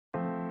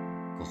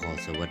ก็ขอ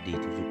สวัสดี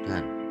ทุกท่า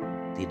น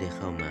ที่ได้เ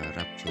ข้ามา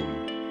รับชม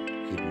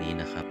คลิปนี้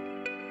นะครับ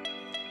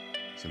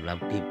สำหรับ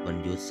คลิปวัน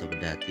หยุดสัป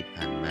ดาห์ที่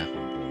ผ่านมาข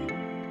องผม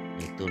ใ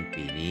นต้น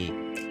ปีนี้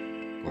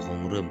ก็คง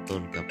เริ่มต้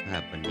นกับภา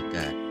พบรรยาก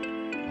าศ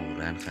ของ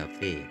ร้านคาเ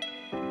ฟ่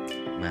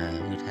มา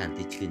ให้ท่าน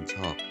ที่ชื่นช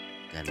อบ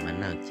การมา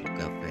นั่งจิบ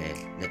กาแฟ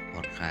และผ่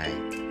อนคลาย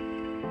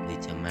หรือ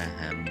จะมาห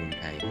ามุม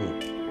ถ่ายรูป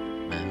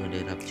มาให้ได้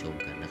รับชม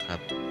กันนะครับ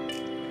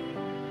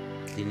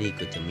ที่นี่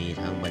ก็จะมี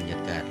ทั้งบรรยา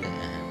กาศและ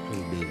อาหารเครื่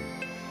องดื่ม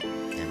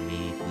แต่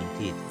มีพื้น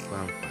ที่ที่กว้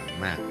างขวาง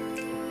มาก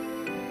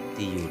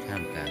ที่อยู่ท่า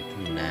มกลาง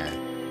ทุ่งนา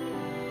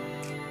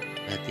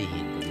และที่เ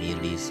ห็นก็มี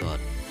รีสอร์ท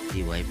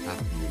ที่ไว้พัก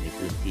อยู่ใน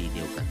พื้นที่เ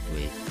ดียวกันด้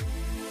วย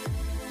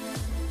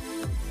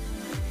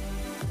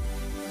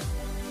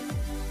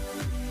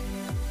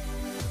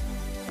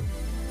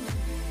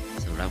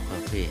สำหรับคา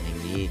เฟ่แห่ง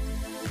นี้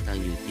ตั้ง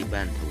อยู่ที่บ้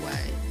านถวา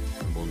ยต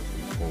ำบลขุ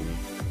นคง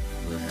อ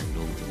ำเภอหางด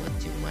งจังหวัด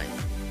เชียงใหม่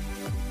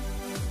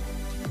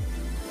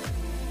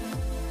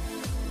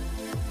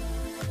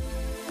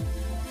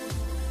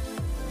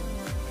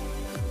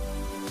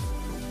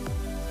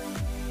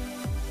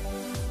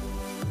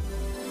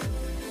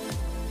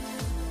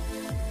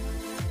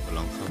ล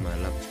องเข้ามา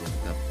รับชม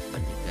กับบร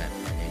รยากาศ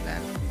ภายในร้า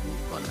นดู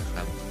ก่อนนะค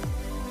รับ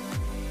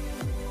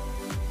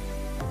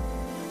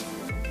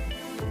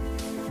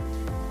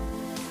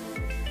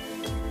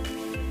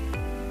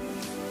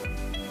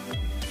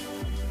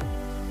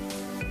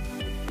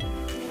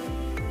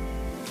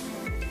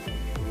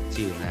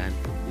ชื่อร้าน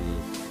ก็คือ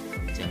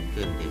จังเ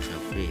กิลเดคา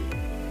เฟ่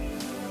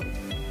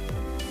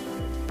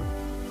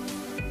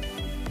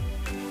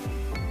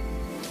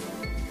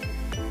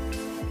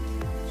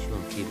ช่ว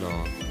งที่รอ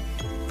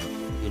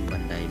ขึ้นบั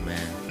นไดมา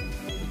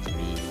ก็จะ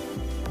มี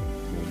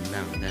มุม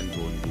นั่งด้านบ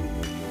นอยู่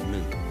มุมห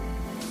นึ่ง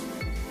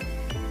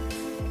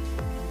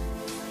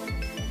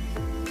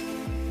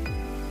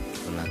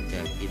หลังจ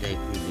ากที่ได้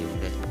เครื่องดื่ม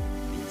และ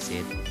กินเสร็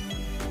จ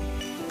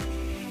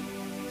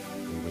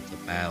ผมก็จะ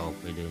พาออก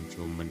ไปเดินช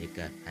มบรรยาก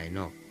าศภายน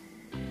อก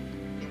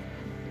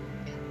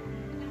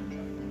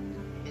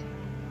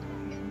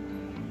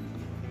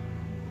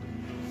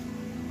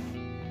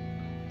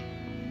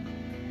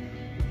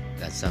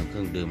การสั่งเค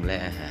รื่องดื่มและ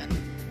อาหาร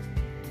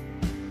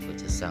ก็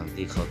จะสั่ง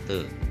ที่เคาน์เตอ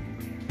ร์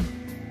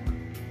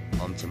พ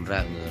ร้อมชำระ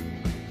เงิน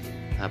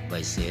หับใบ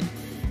เสร็จ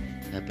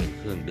ถ้าเป็นเ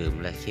ครื่องดื่ม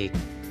และเค้ก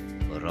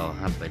ก็รอ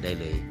หับไปได้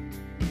เลย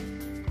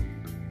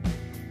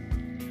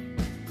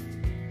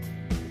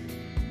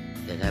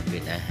แต่ถ้าเป็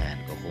นอาหาร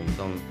ก็คง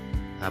ต้อง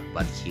หับ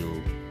บัตรคิว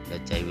และ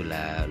ใจเวล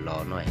ารอ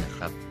หน่อยนะค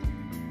รับ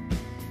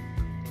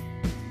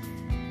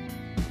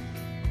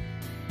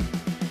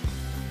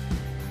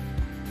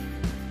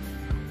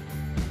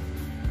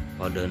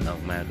พอเดินออ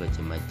กมาก็จ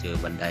ะมาเจอ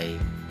บันได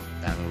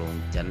ทางลง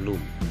จันลุ่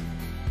ม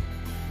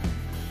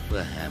เพื่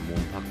อหามุ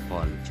มพักผ่อ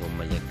นชม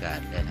บรรยากาศ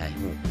และถ่าย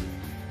รูป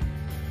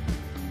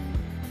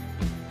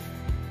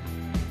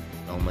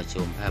ลองมาช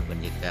มภาพบร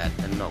รยากาศ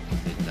ด้านนอก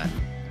ด้วยกัน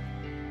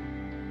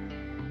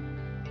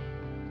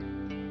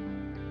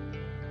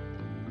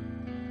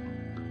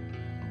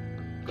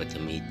ก็จะ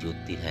มีจุด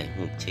ที่ถ่าย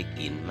รูปเช็ค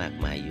อินมาก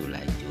มายอยู่หล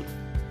ายจุด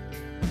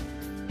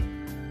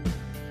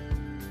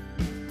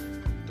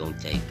ตรง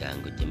ใจกลาง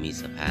ก็จะมี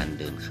สะพาน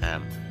เดินข้า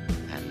ม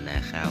ผ่านนา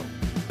ข้าว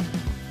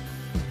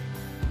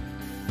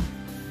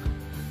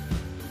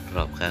ร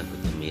อบข้างก็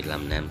จะมีล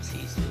ำน้ำสี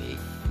สวย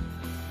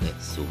และ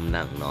ซุ้ม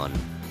นั่งนอน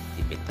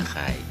ที่เป็นตะ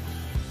ข่าย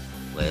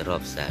ไว้รอ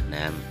บสระ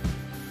น้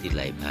ำที่ไห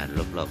ลผ่าน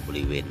รอบๆบ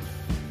ริเวณ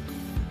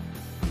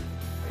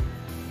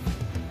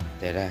แ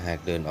ต่ถ้าหาก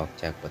เดินออก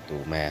จากประตู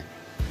มา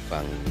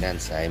ฝั่งด้าน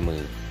ซ้ายมื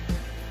อ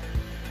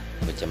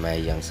ก็จะมา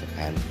ยังสะพ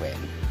านแขว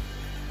น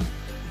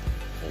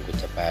ผมก็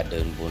จะพาเดิ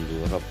นวนดู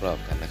รอบ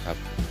ๆกันนะครับ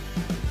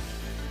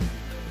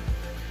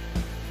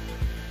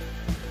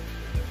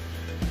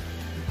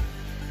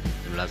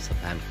สำหรับสะ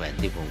พานแขวน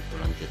ที่ผมก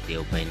ำลังจะเตีย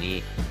วไปนี้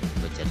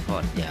ก็จะทอ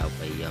ดยาวไ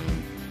ปยัง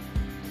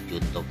จุ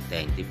ดตกแ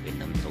ต่งที่เป็น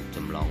น้ำตกจ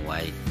ำลองไว้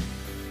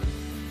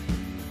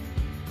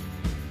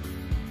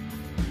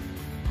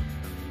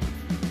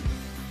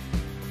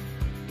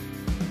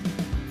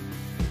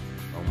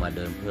ออกมาเ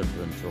ดินเพลิดเพ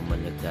ลินชมบร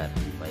รยากาศ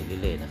ไปเ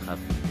รื่อยๆนะครับ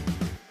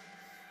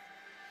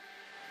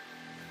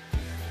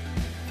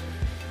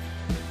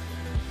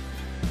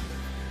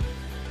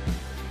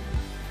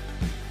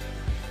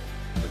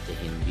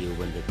เห็นวิว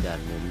บรรยากาศ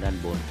มุมด้าน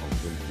บนของ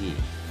พื้นที่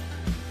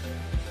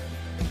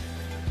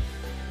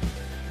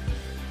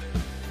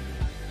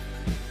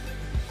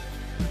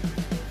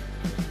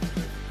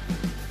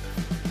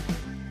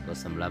ก็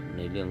สำหรับใ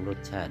นเรื่องรส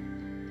ชาติ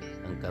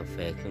ทั้งกาแฟ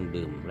เครื่อง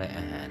ดื่มและอ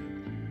าหาร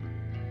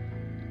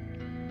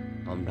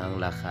พร้อมทั้ง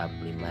ราคาป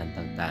ริมาณ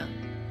ต่าง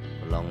ๆ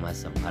ก็ลองมา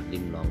สัมผัส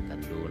ลิ้มลองกัน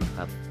ดูนะค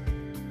รับ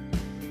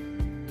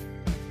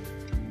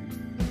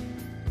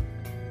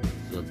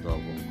ส่วนตัว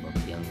ผมก็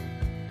เพียง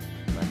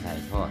มาถ่า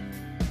ยทอด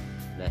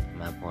และ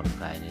มาผ่อน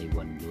คลายใน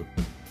วันหยุด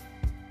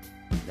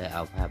และเอ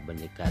าภาพบร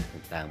รยากาศ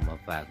ต่างๆมา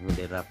ฝากให้ไ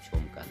ด้รับช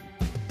มกัน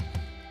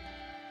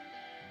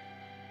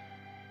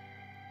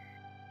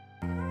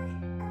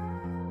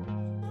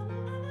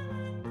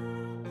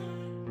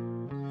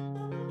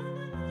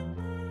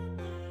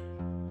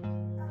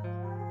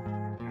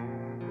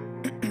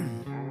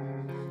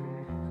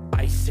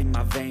in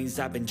my veins,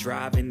 I've been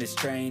driving this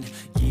train.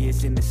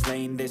 Years in this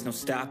lane, there's no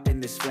stopping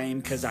this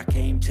flame. Cause I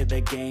came to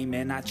the game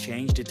and I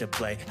changed it to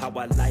play how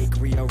I like,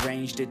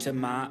 rearranged it to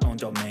my own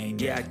domain.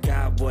 Yeah, I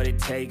got what it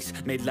takes,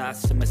 made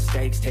lots of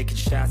mistakes, taking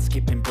shots,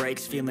 skipping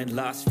breaks, feeling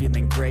lost,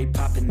 feeling great,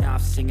 popping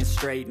off, singing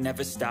straight,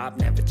 never stopped,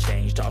 never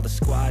changed. All the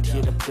squad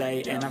here to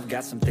play, and I've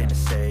got something to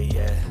say,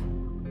 yeah.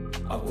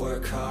 I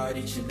work hard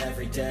each and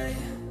every day,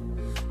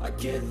 I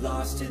get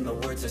lost in the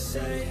words I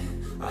say.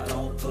 I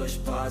don't push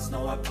pause,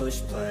 no I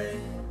push play.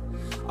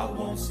 I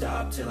won't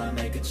stop till I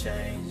make a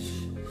change.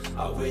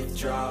 I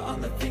withdraw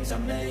on the things I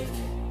make.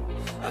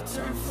 I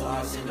turn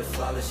flaws into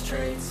flawless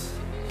traits.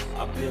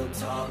 I build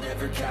tall,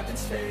 never capped in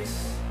space.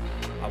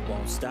 I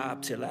won't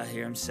stop till I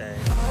hear him say,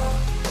 oh,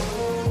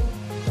 oh,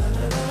 la,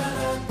 la, la,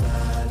 la,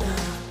 la.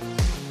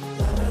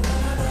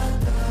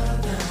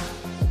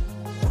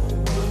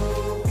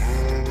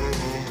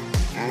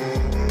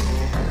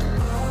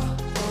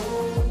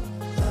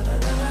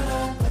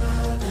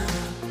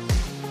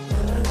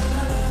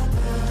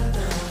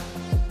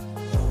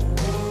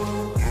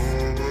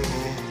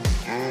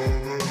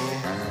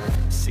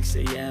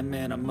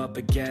 And I'm up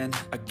again.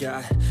 I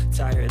got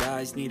tired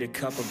eyes, need a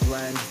cup of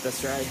blend.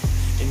 That's right,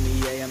 in the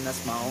AM,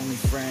 that's my only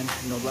friend.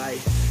 No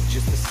light,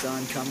 just the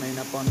sun coming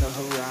up on the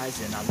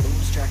horizon. I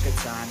lose track of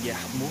time, yeah,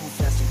 I move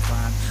fast and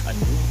climb a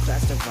new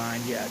class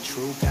divine, yeah,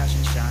 true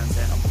passion shines.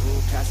 And I'm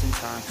through passing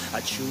time, I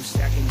choose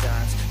stacking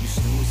dimes. You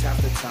snooze half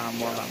the time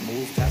while I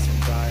move passing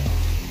by.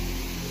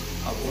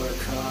 I work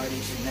hard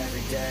each and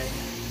every day,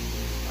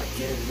 I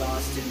get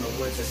lost in the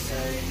words I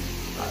say.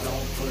 I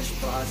don't push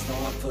pause, no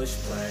I push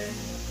play.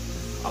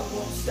 I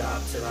won't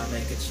stop till I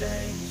make a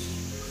change.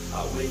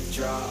 I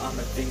withdraw on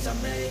the things I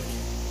make.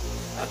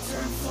 I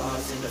turn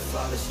flaws into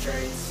flawless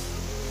traits.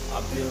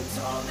 I build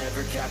tall,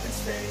 never cap in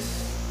space.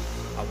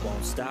 I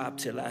won't stop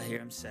till I hear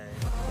him say.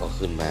 ก็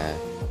ขึ้นมา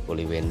บ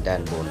ริเวณด้า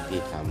นบนที่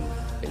ท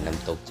ำเป็นน้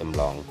ำตกจำ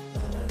ลอง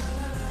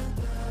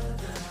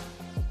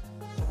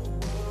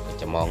ก็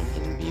จะมองเ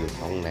ห็นวิว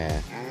ท้องนา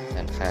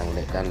ด้านข้างแล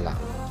ะด้านหลั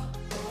ง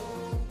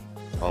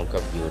พร้อมกั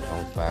บวิวท้อ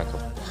งฟ้ากั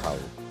บภูเขา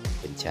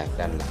เป็นฉาก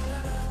ด้านหลัง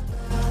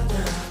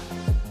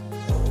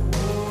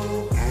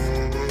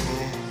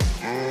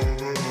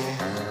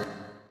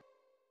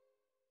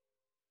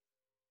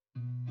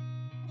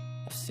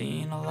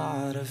Seen a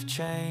lot of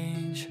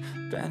change,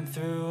 been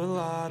through a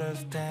lot of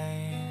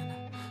pain.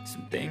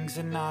 Some things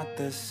are not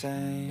the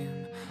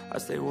same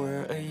as they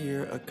were a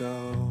year ago,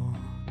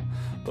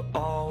 but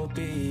all will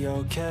be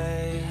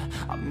okay.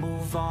 I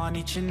move on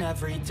each and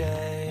every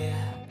day.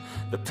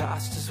 The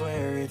past is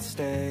where it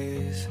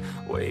stays,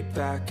 way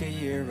back a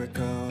year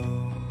ago.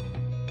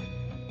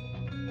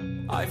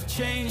 I've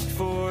changed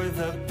for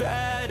the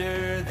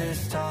better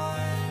this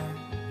time.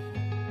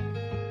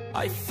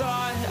 I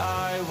thought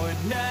I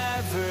would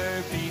never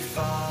be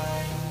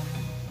fine.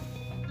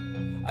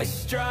 I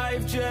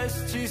strive just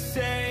to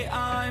say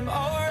I'm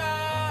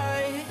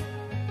alright,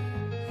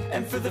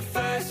 and for the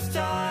first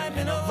time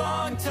in a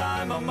long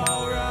time I'm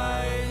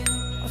alright.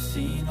 I've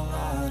seen a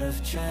lot of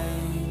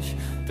change,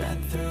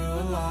 been through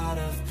a lot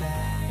of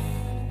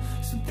pain.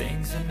 Some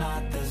things are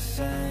not the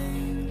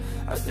same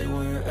as they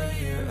were a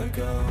year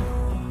ago,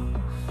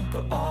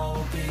 but all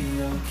will be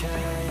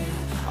okay.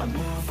 I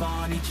move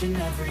on each and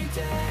every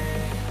day.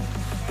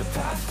 The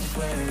past is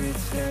where it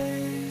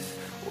stays,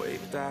 way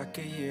back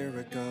a year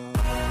ago.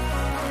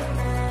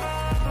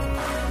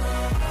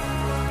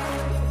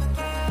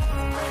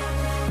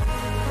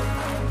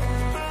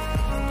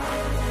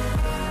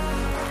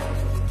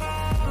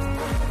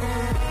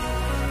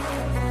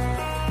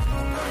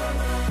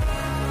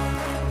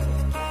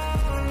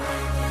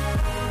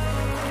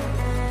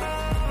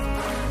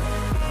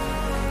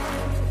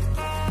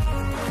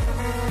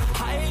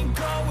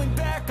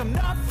 I'm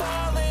not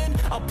falling,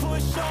 I'll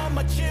push all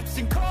my chips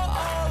and call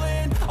all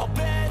in. I'll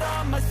bet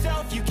on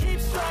myself, you keep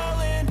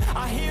stalling.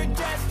 I hear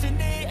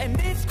destiny and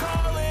it's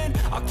calling.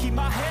 I'll keep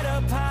my head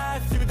up high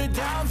through the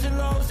downs and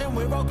lows, and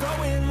we're all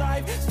going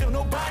life. Still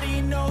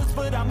nobody knows,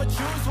 but I'ma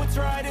choose what's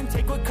right and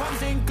take what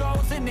comes and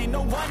goes. And ain't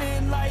no one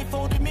in life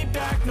holding me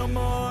back no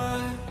more.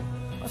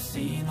 I've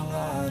seen a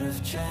lot of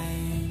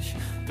change,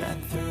 been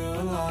through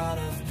a lot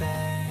of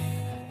pain.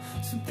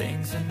 Some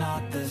things are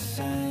not the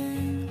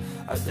same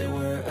as they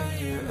were a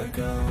year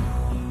ago,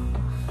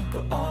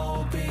 but all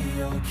will be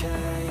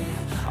okay.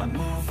 I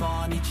move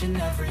on each and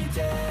every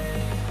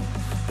day.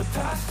 The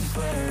past is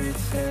where it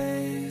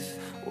stays,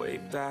 way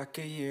back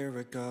a year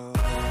ago.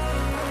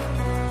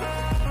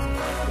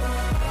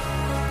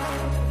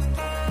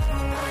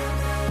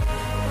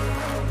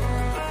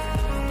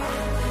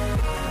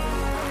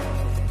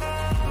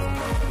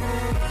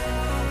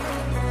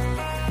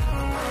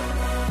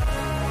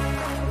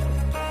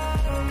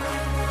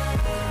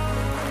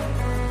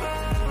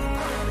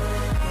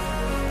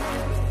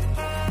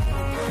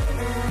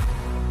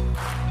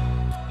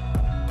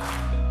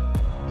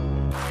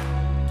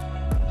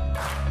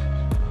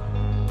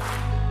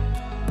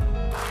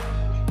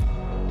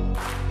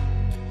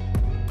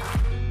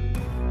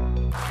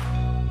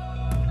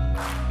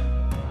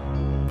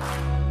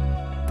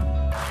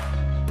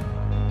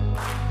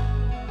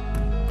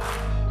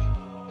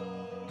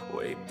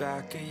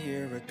 like a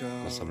year ago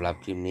สำหรับ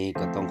คลิปนี้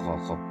ก็ต้อง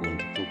ขอบคุณ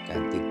ทุกกา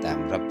รติดตาม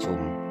รับชม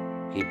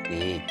คลิป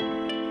นี้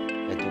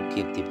และทุกค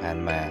ลิปที่ผ่าน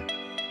มา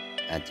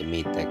อาจจะมี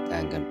แตกต่า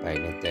งกันไป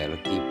ในแต่ละ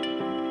คลิป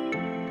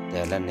แ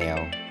ต่ละแนว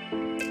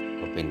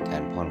ก็เป็นกา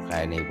รผ่อนคลา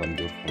ยในวันห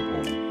ยุดของผ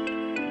ม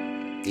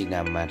ที่น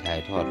ำมาถ่าย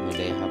ทอดให้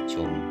ได้รับช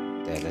ม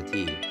แต่ละ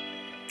ที่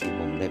ผ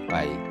มได้ไป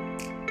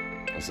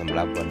ก็สำห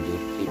รับวันหยุ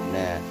ดคลิปห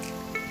น้า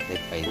ได้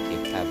ไปเก็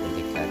บภาพบรรย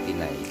ากาศที่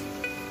ไหน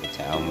ก็จ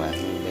ะเอามาใ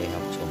ห้ได้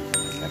รับชมกั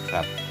นนะค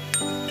รับ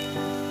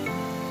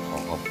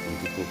ขอบคุณ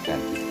ทุกการ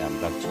ติดตาม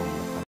รับชมนะครับ